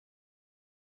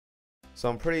So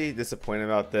I'm pretty disappointed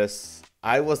about this.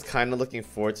 I was kind of looking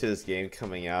forward to this game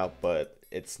coming out, but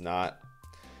it's not.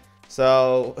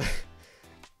 So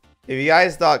if you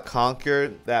guys thought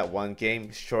Conquer, that one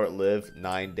game, short-lived,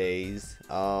 9 days.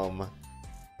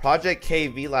 Project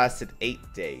KV lasted 8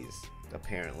 days,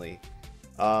 apparently.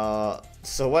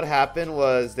 So what happened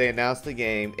was they announced the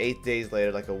game 8 days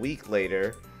later, like a week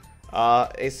later.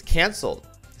 It's canceled.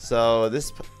 So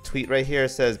this tweet right here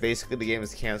says basically the game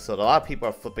is canceled. A lot of people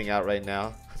are flipping out right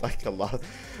now. Like a lot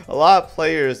of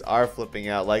players are flipping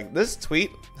out. Like this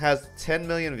tweet has 10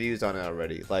 million views on it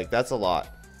already. Like that's a lot.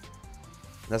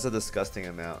 That's a disgusting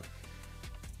amount.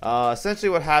 Essentially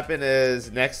what happened is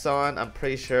Nexon, I'm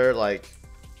pretty sure, like,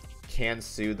 can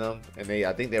sue them, and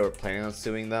I think they were planning on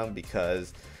suing them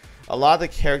because a lot of the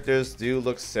characters do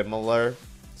look similar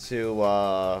to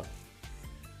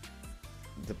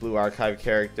the Blue Archive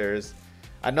characters.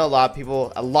 I know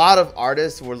a lot of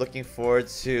artists were looking forward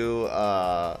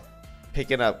to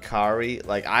picking up Kaoru.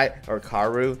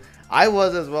 I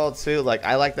was as well too. Like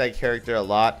I like that character a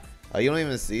lot. You don't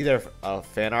even see their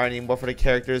fan art anymore for the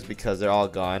characters because they're all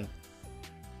gone.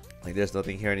 Like there's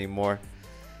nothing here anymore.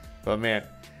 But man,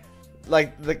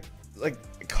 like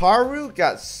Kaoru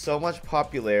got so much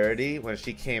popularity when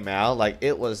she came out. Like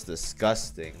it was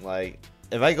disgusting. Like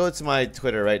if I go to my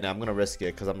Twitter right now, I'm gonna risk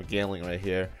it because I'm gambling right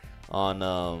here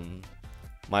on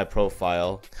my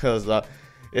profile because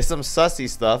it's some sussy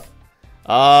stuff.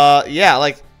 Yeah,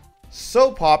 like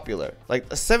so popular, like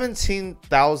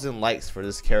 17,000 likes for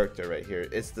this character right here.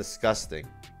 It's disgusting.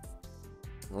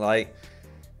 Like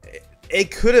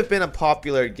it could have been a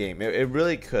popular game. It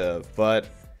really could have, but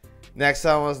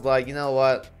Nexon was like, you know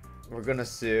what, we're gonna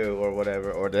sue or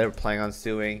whatever, or they're planning on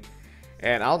suing,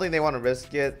 and I don't think they want to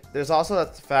risk it. There's also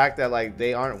the fact that like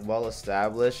they aren't well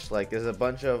established. Like there's a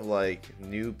bunch of like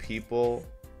new people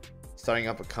starting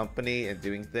up a company and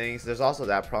doing things. There's also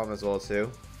that problem as well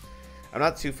too. I'm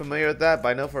not too familiar with that, but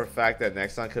I know for a fact that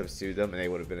Nexon could have sued them and they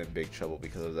would have been in big trouble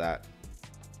because of that.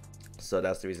 So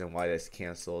that's the reason why it's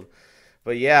canceled.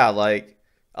 But yeah, like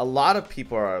a lot of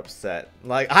people are upset.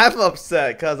 Like I'm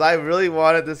upset because I really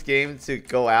wanted this game to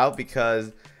go out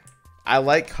because I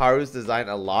like Kaoru's design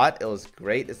a lot. It was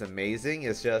great. It's amazing.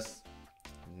 It's just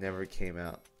never came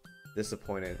out.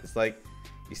 Disappointed. It's like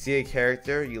you see a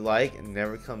character you like and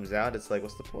never comes out. It's like,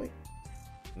 what's the point?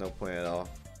 No point at all.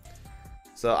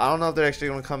 So I don't know if they're actually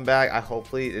going to come back.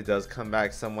 Hopefully it does come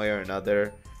back some way or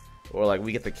another, or like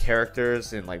we get the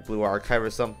characters in like Blue Archive or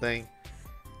something.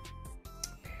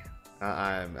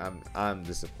 I'm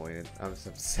disappointed. I'm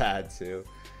sad too.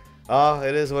 Oh,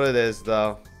 it is what it is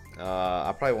though.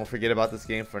 I probably won't forget about this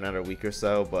game for another week or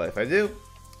so, but if I do,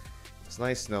 it's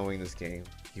nice knowing this game,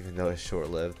 even though it's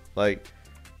short-lived. Like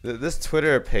this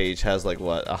Twitter page has like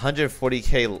what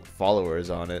 140k followers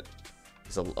on it.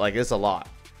 It's a lot.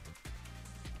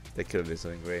 They could have been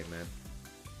something great, man.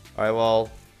 Alright, well,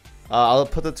 I'll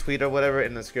put the tweet or whatever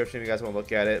in the description if you guys want to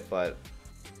look at it. But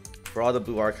for all the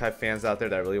Blue Archive fans out there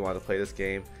that really want to play this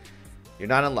game, you're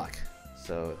not in luck.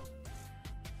 So,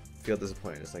 feel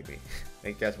disappointed just like me.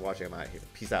 Thank you guys for watching. I'm out of here.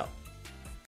 Peace out.